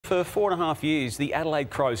for 4.5 years, the Adelaide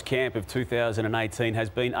Crows camp of 2018 has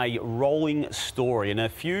been a rolling story, and a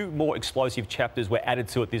few more explosive chapters were added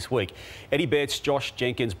to it this week. Eddie Betts, Josh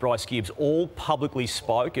Jenkins, Bryce Gibbs all publicly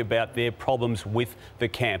spoke about their problems with the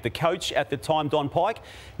camp. The coach at the time, Don Pike,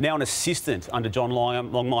 now an assistant under John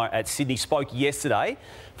Longmire at Sydney, spoke yesterday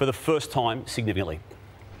for the first time significantly.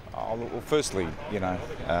 Oh, well, firstly,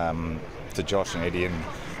 to Josh and Eddie and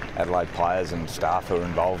Adelaide players and staff who are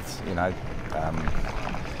involved,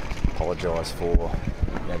 apologise for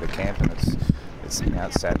the camp, and it's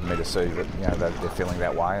sad for me to see that they're feeling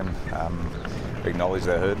that way, and acknowledge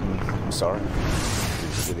their hurt, and I'm sorry.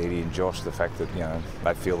 With Eddie and Josh, the fact that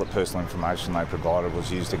they feel that personal information they provided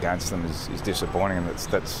was used against them is disappointing, and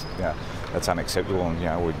that's unacceptable,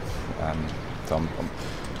 and so I'm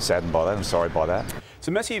saddened by that and sorry by that. It's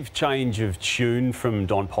a massive change of tune from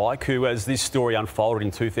Don Pike, who, as this story unfolded in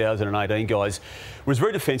 2018, guys, was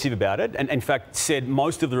very defensive about it, and in fact said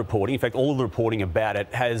most of the reporting, in fact all of the reporting about it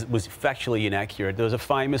was factually inaccurate. There was a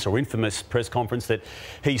famous or infamous press conference that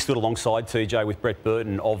he stood alongside TJ with Brett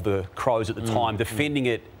Burton of the Crows at the time, defending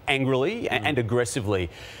it angrily and aggressively.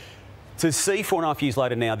 To see 4.5 years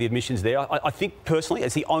later now the admissions there, I think personally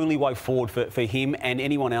it's the only way forward for him and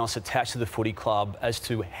anyone else attached to the footy club as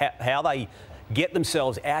to how they get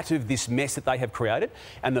themselves out of this mess that they have created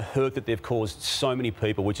and the hurt that they've caused so many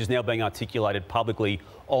people, which is now being articulated publicly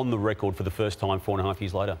on the record for the first time 4.5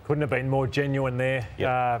 years later. Couldn't have been more genuine there.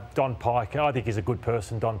 Yep. Don Pike, I think he's a good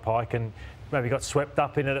person, Don Pike, and maybe got swept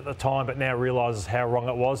up in it at the time, but now realises how wrong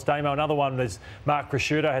it was. Damo, another one is Mark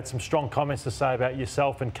Ricciuto had some strong comments to say about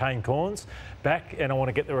yourself and Kane Cornes back, and I want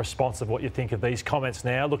to get the response of what you think of these comments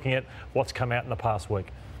now, looking at what's come out in the past week.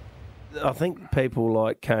 I think people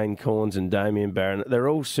like Kane Cornes and Damien Barron, they're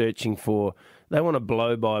all searching for, they want a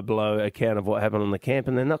blow-by-blow account of what happened on the camp,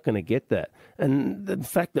 and they're not going to get that. And the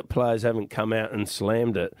fact that players haven't come out and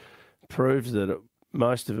slammed it proves that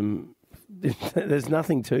most of them, there's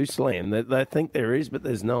nothing to slam. They think there is, but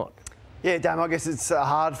there's not. Yeah, Dan, I guess it's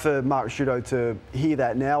hard for Mark Ricciuto to hear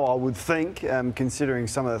that now, I would think, considering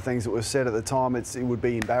some of the things that were said at the time. It would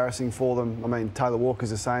be embarrassing for them. I mean, Taylor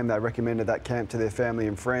Walker's the same. They recommended that camp to their family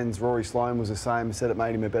and friends. Rory Sloane was the same, said it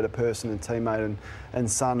made him a better person and teammate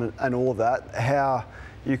and son and all of that. How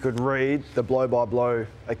you could read the blow-by-blow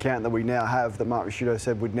account that we now have that Mark Ricciuto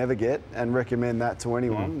said we'd never get and recommend that to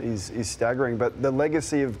anyone is staggering. But the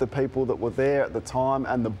legacy of the people that were there at the time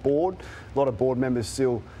and the board, a lot of board members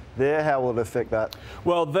still there, how will it affect that?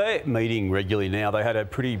 Well, they're meeting regularly now. They had a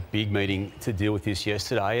pretty big meeting to deal with this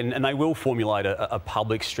yesterday, and they will formulate a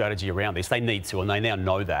public strategy around this. They need to, and they now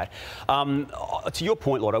know that. To your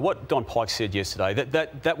point, Lotto, what Don Pike said yesterday,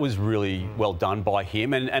 that was really well done by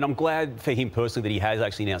him, and I'm glad for him personally that he has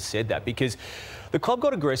actually now said that, because the club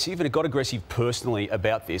got aggressive, and it got aggressive personally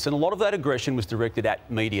about this, and a lot of that aggression was directed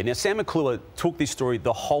at media. Now, Sam McClure took this story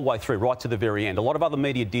the whole way through, right to the very end. A lot of other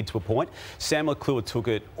media did to a point. Sam McClure took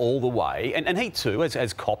it all the way, and he too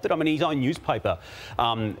has copped it. I mean, his own newspaper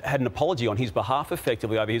had an apology on his behalf,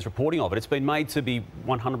 effectively, over his reporting of it. It's been made to be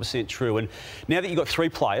 100% true, and now that you've got 3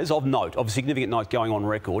 players of note, of significant note, going on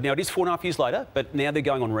record. Now, it is 4.5 years later, but now they're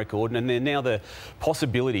going on record, and then now the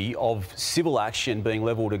possibility of civil action being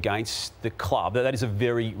levelled against the club. That is a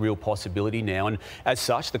very real possibility now, and as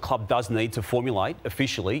such, the club does need to formulate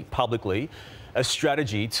officially, publicly, a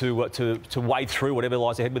strategy to wade through whatever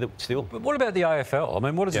lies ahead with it still. But what about the AFL? I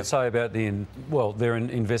mean, what does it say about their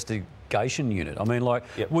investigation unit? I mean,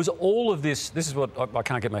 was all of this is what I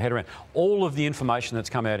can't get my head around, all of the information that's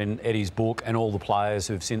come out in Eddie's book and all the players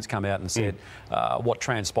who've since come out and said what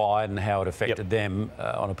transpired and how it affected them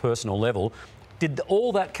on a personal level, did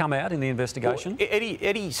all that come out in the investigation? Well,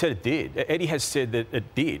 Eddie said it did. Eddie has said that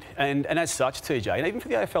it did. And as such, TJ, and even for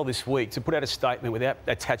the AFL this week, to put out a statement without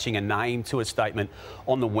attaching a name to a statement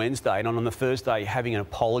on the Wednesday and on the Thursday having an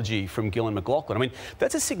apology from Gillan McLachlan, I mean,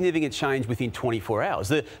 that's a significant change within 24 hours.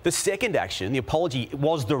 The second action, the apology,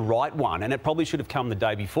 was the right one, and it probably should have come the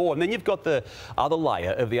day before. And then you've got the other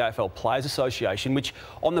layer of the AFL Players Association, which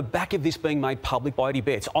on the back of this being made public by Eddie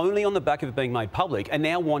Betts, only on the back of it being made public, are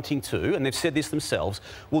now wanting to, and they've said this themselves,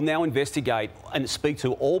 will now investigate and speak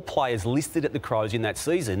to all players listed at the Crows in that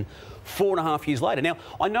season 4.5 years later. Now,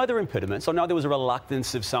 I know there are impediments. I know there was a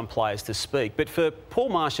reluctance of some players to speak, but for Paul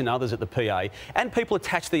Marsh and others at the PA and people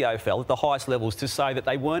attached to the AFL at the highest levels to say that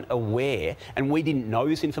they weren't aware and we didn't know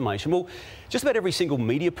this information, well, just about every single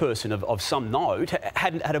media person of some note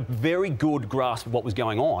had a very good grasp of what was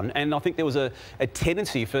going on, and I think there was a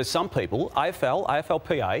tendency for some people, AFL,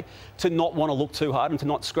 AFLPA, to not want to look too hard and to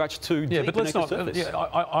not scratch too deep. Yeah, but let's not.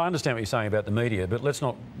 I understand what you're saying about the media, but let's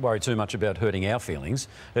not worry too much about hurting our feelings.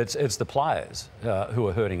 It's it's the players who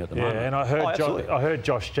are hurting at the moment. Yeah, and I heard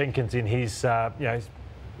Josh Jenkins in his statement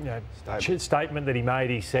that he made.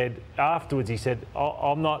 He said afterwards,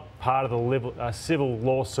 I'm not part of the civil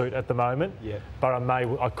lawsuit at the moment, but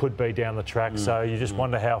I could be down the track. So you just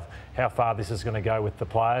wonder how far this is going to go with the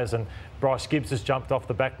players. And Bryce Gibbs has jumped off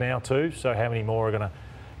the back now too. So how many more are going to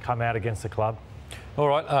come out against the club? All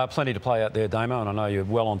right, plenty to play out there, Damo, and I know you're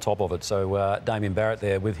well on top of it. So Damien Barrett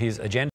there with his agenda.